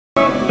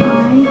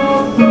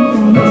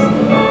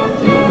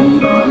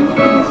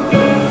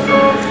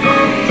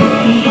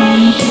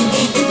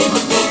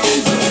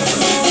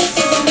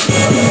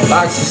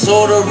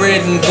Soda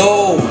red and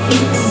gold.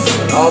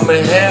 Arm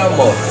and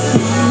Hammer.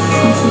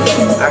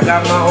 I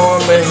got my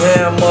Arm and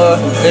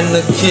Hammer in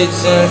the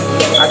kitchen.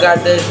 I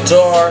got that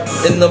jar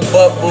in the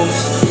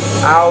bubbles.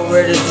 I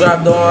already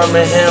dropped the Arm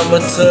and Hammer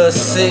to 6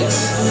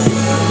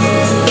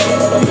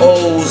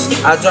 O's.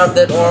 I dropped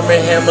that Arm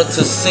and Hammer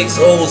to 6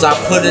 O's. I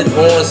put it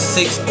on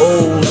 6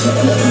 O's.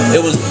 It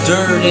was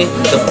dirty.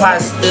 The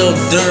pot's still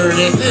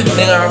dirty.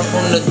 Nigga, I'm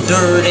from the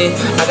dirty.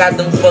 I got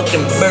them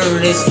fucking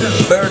birdies.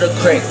 Bird of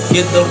crack.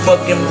 Get the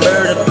fucking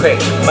bird of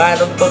crack. Buy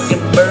the fucking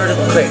bird of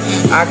crack.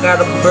 I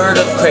got a bird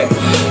of crack.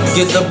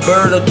 Get the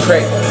bird of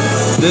crack.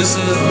 This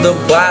is the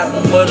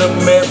bottom of the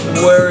map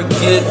where it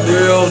get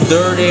real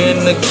dirty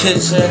in the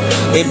kitchen.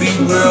 It be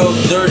real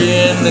dirty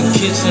in the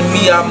kitchen.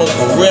 Me, I'm a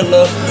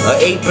gorilla, a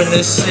ape in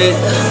this shit.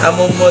 I'm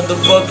a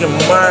motherfucking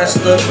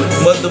monster,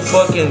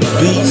 motherfucking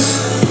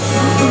beast.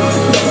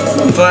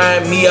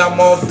 Find me, I'm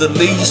off the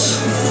leash.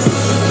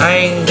 I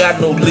ain't got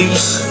no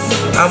leash.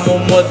 I'm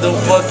a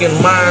motherfucking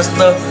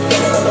monster.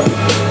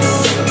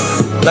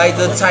 Like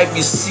the type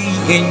you see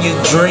in your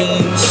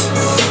dreams.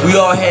 We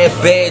all had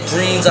bad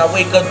dreams. I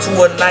wake up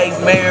to a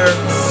nightmare.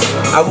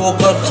 I woke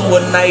up to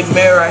a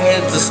nightmare. I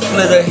had to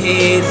split a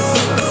head.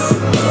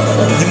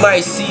 You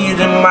might see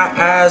it in my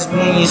eyes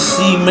when you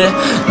see me.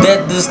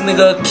 That this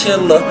nigga a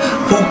killer.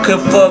 Who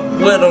can fuck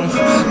with him?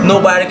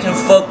 Nobody can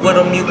fuck with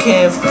him. You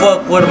can't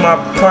fuck with him,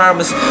 I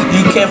promise.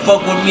 You can't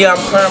fuck with me, I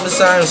promise.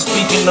 I am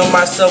speaking of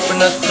myself in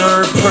the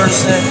third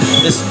person.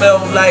 It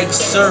smells like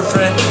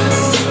surfing.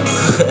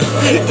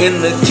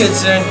 In the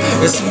kitchen,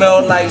 it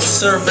smells like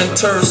surfing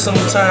turf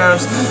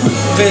sometimes.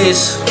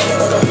 Fish,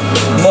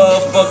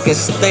 motherfucking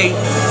steak.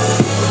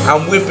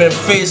 I'm whipping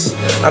fish,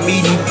 I'm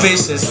eating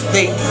fish and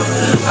steak.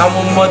 I'm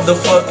a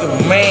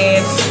motherfucking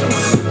man.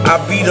 I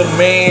be the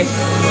man.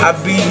 I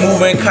be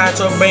moving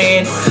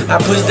contraband. I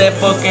push that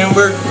fucking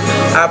work.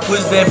 I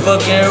push that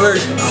fucking work.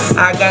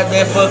 I got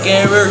that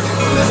fucking work.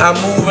 I'm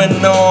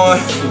moving on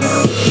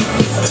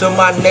to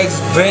my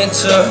next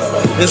venture.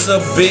 It's a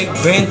big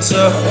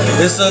venture.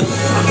 It's a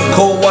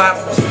co-op.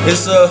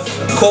 It's a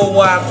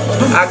co-op.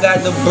 I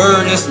got the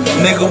birdies.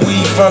 Nigga, we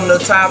from the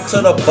top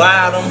to the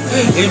bottom.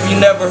 If you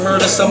never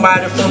heard of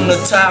somebody from the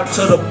top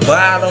to the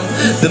bottom,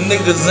 the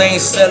niggas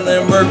ain't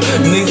selling work.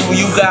 Nigga,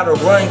 you gotta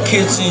run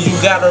kitchen. You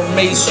gotta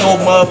make sure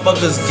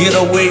motherfuckers get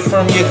away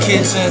from your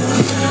kitchen.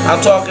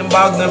 I'm talking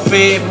about the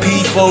fed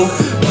people.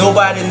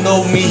 Nobody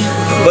know me,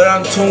 but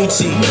I'm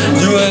Litunechi.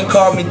 You can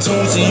call me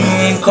Litunechi. You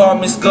can call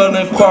me Skull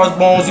and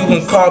Crossbones. You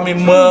can call me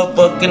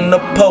motherfucking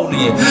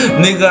Napoleon.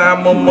 Nigga,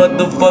 I'm a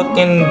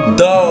motherfucking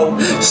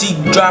dog. She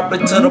drop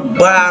it to the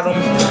bottom,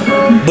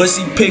 but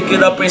she pick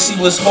it up and she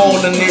was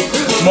holding it.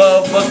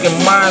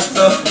 Motherfucking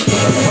monster.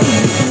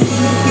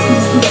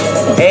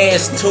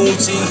 Ask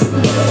Litunechi.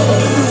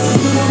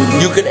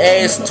 You could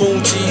ask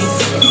Litunechi.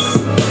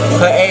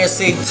 Her ass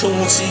say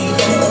Litunechi.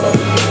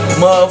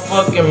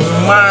 Motherfucking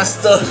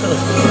monster.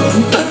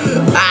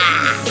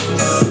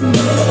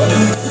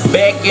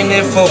 Back in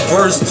it for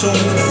verse 2.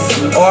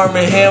 Arm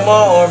and Hammer,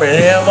 Arm and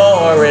Hammer,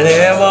 Arm and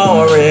Hammer,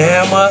 Arm and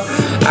Hammer.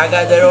 I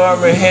got that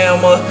Arm and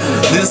Hammer.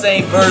 This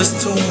ain't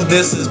verse 2.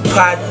 This is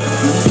pot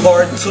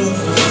part 2.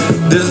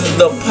 This is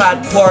the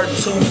pot part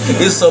 2.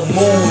 It's a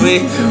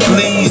movie.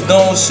 Please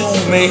don't shoot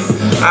me.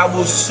 I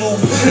will shoot.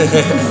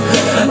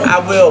 I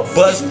will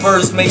bust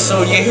first. Make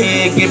sure your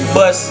head get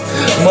bust.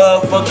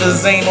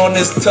 Motherfuckers ain't on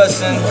this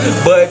touching,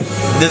 but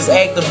this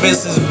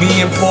activist is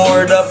being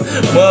poured up.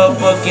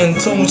 Motherfucking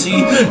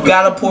Litunechi.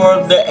 Gotta pour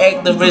up the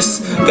activists.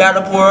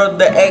 Gotta pour up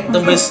the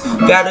activists.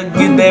 Gotta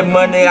get that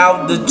money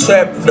out the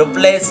trap. The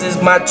flats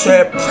is my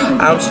trap.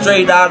 I'm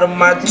straight out of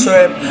my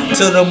trap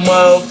to the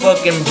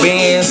motherfucking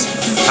bins.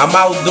 I'm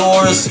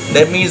outdoors.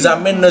 That means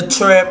I'm in the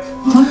trap.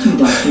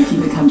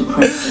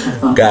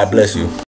 God bless you.